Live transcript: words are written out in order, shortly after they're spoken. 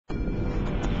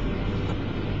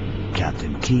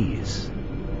Captain Keyes.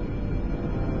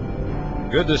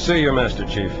 Good to see you, Master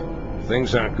Chief.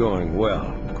 Things aren't going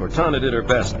well. Cortana did her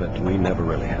best, but we never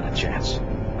really had a chance.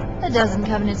 A dozen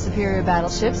Covenant superior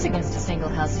battleships against a single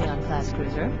Halcyon-class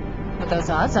cruiser. With those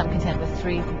odds, I'm content with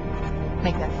 3,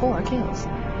 make that 4 kills.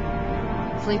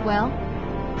 Sleep well?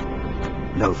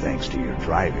 No thanks to your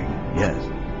driving,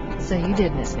 yes. So you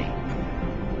did miss me.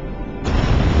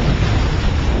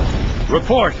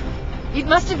 Report! It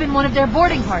must have been one of their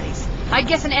boarding parties. I'd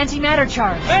guess an antimatter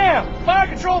charge. Ma'am! Fire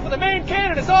control for the main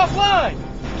cannon is offline!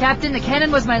 Captain, the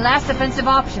cannon was my last offensive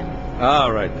option.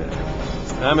 All right, then.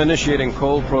 I'm initiating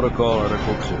Cold Protocol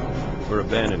Article 2. We're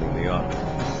abandoning the Autumn.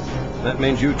 That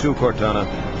means you too, Cortana.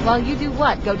 While you do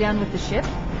what? Go down with the ship?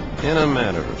 In a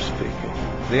manner of speaking.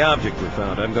 The object we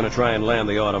found, I'm going to try and land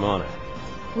the Autumn on it.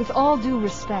 With all due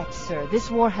respect, sir,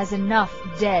 this war has enough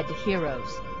dead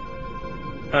heroes.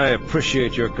 I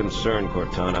appreciate your concern,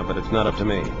 Cortana, but it's not up to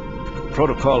me.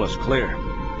 Protocol is clear.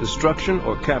 Destruction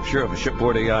or capture of a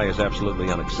shipboard AI is absolutely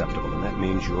unacceptable, and that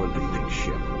means you're leaving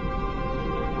ship.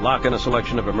 Lock in a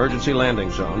selection of emergency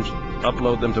landing zones,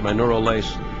 upload them to my neural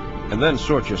lace, and then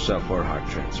sort yourself for a heart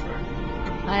transfer.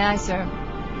 Aye, aye, sir.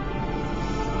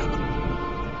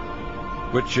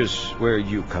 Which is where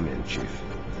you come in, Chief.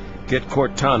 Get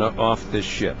Cortana off this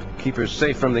ship. Keep her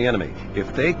safe from the enemy.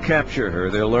 If they capture her,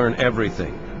 they'll learn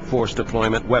everything. Force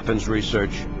deployment, weapons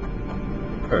research.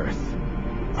 Earth.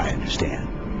 I understand.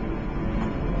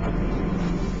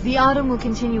 The Autumn will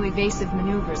continue evasive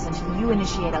maneuvers until you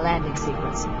initiate a landing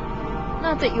sequence.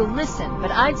 Not that you'll listen,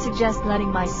 but I'd suggest letting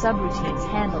my subroutines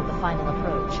handle the final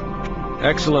approach.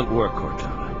 Excellent work,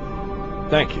 Cortana.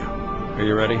 Thank you. Are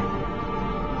you ready?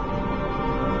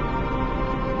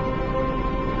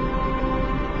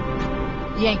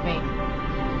 Yank me.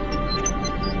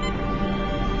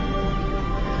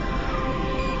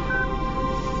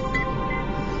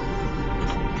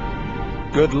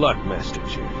 Good luck, Master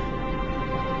Chief.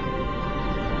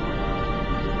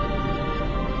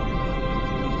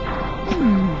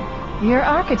 Your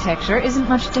architecture isn't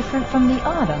much different from the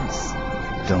Autumn's.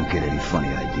 Don't get any funny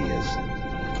ideas.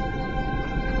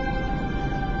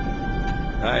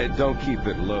 I don't keep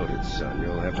it loaded, son.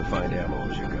 You'll have to find ammo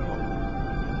as you go.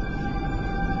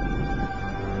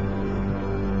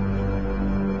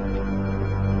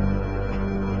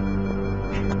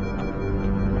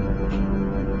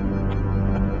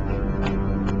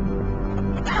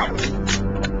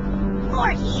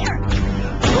 More here!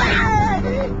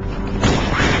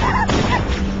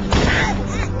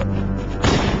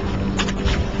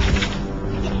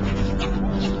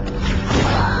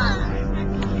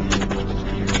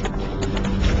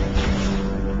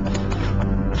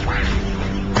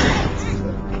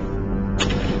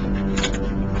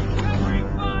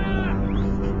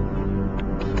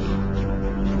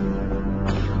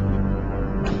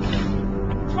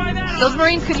 Those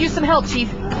Marines could use some help, Chief.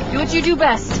 Do what you do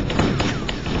best. Do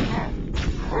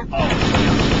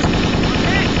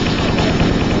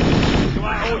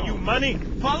I owe you money?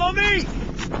 Follow me!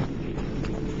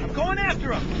 I'm going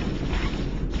after him!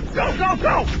 Go, go,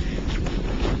 go!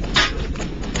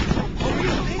 What were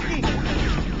you thinking?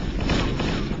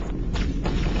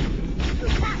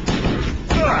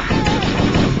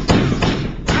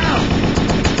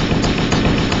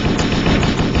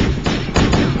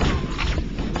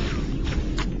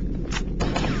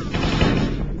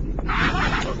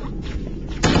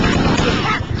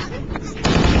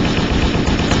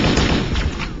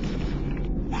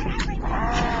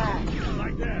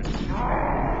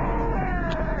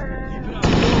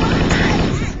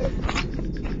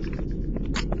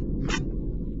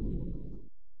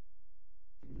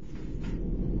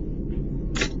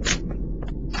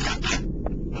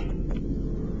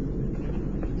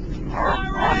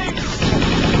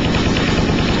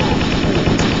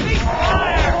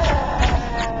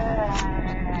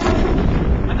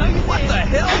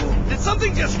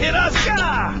 Something just hit us!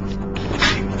 Yeah!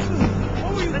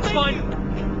 What were you That's thinking? Fine.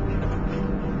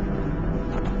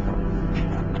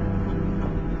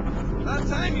 About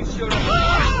time you showed up.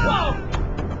 Whoa!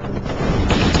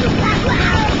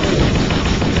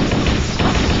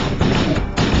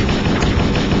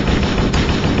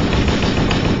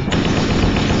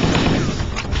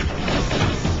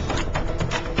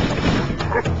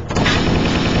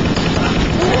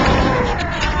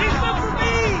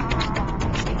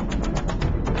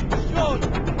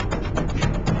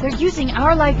 They're using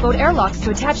our lifeboat airlocks to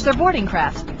attach their boarding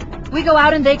craft. We go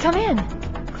out and they come in.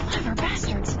 Clever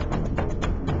bastards.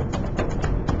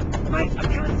 Mate, I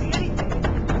can't see anything.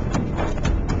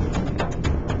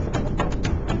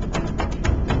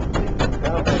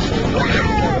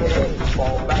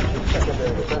 Fall back to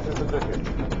secondary defensive position.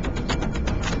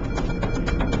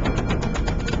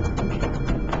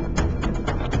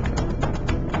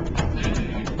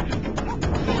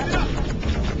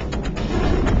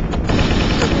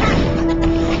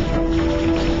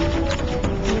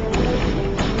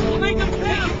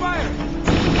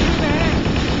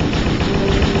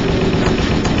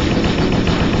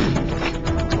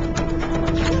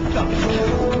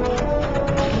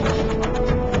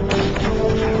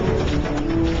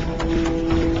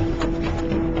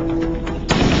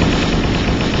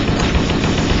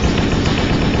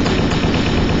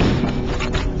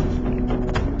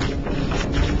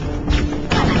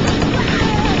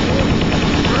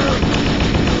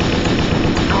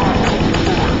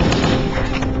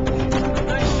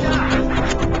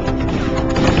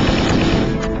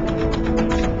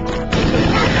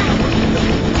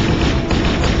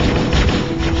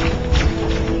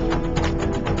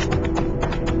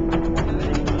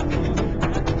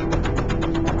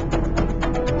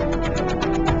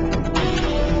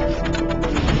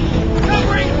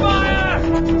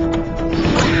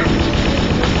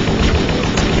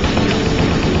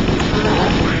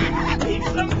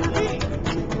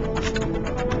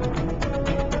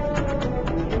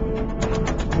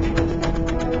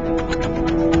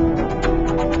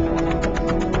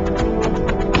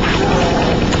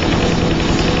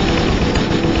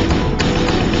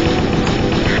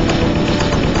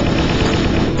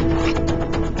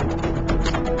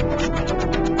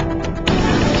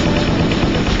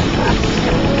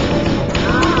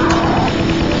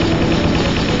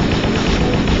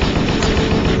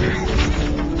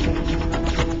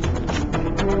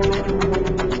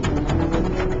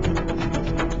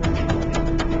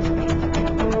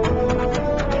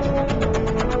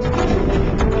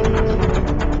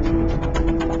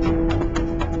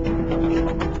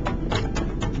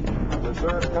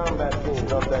 Reserve combat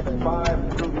teams on decks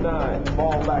 5 through 9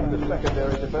 fall back to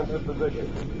secondary defensive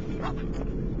positions.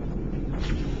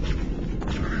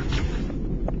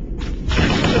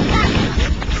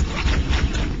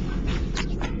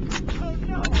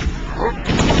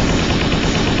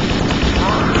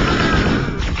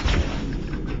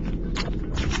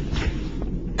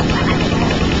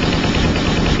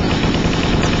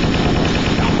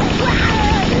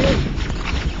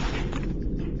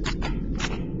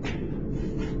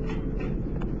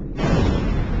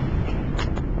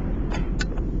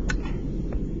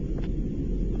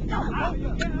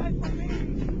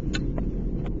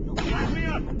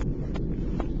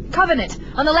 Covenant,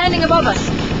 on the landing above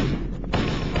us.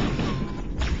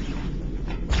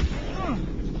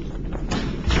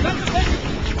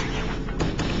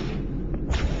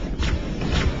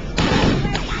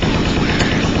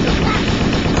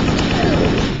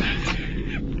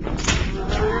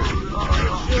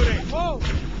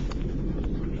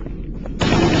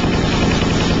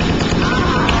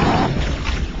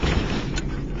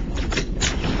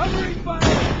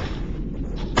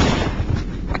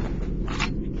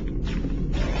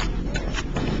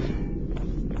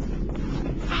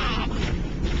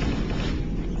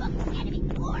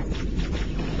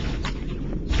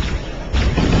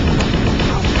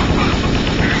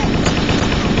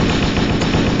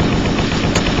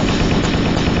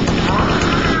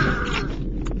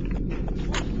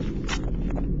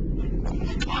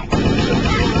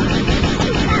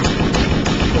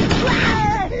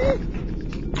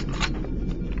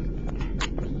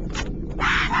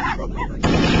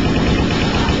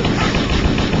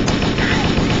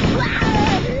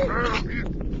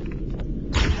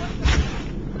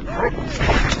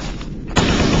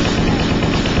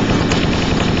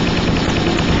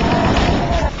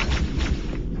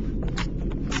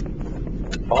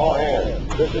 All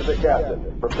hands, this is the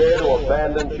captain. Prepare to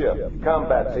abandon ship.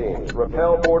 Combat teams,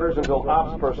 repel boarders until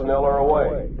ops personnel are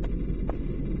away.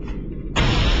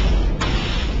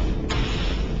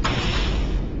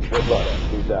 Good luck.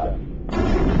 Peace out.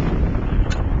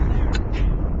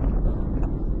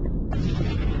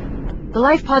 The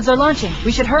life pods are launching.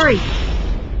 We should hurry.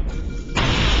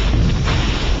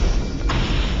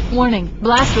 Warning,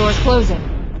 blast doors closing.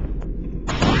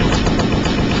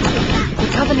 The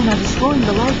Covenant are destroying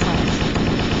the life pods.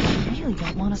 They really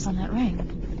don't want us on that ring.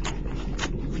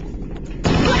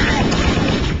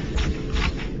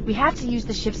 We have to use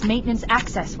the ship's maintenance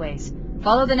access ways.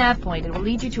 Follow the nav point. It will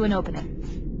lead you to an opening.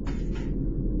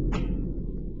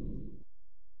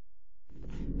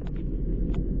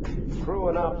 Crew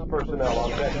and ops personnel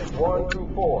on decks 1 through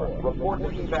 4 report to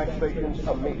evac stations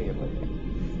immediately.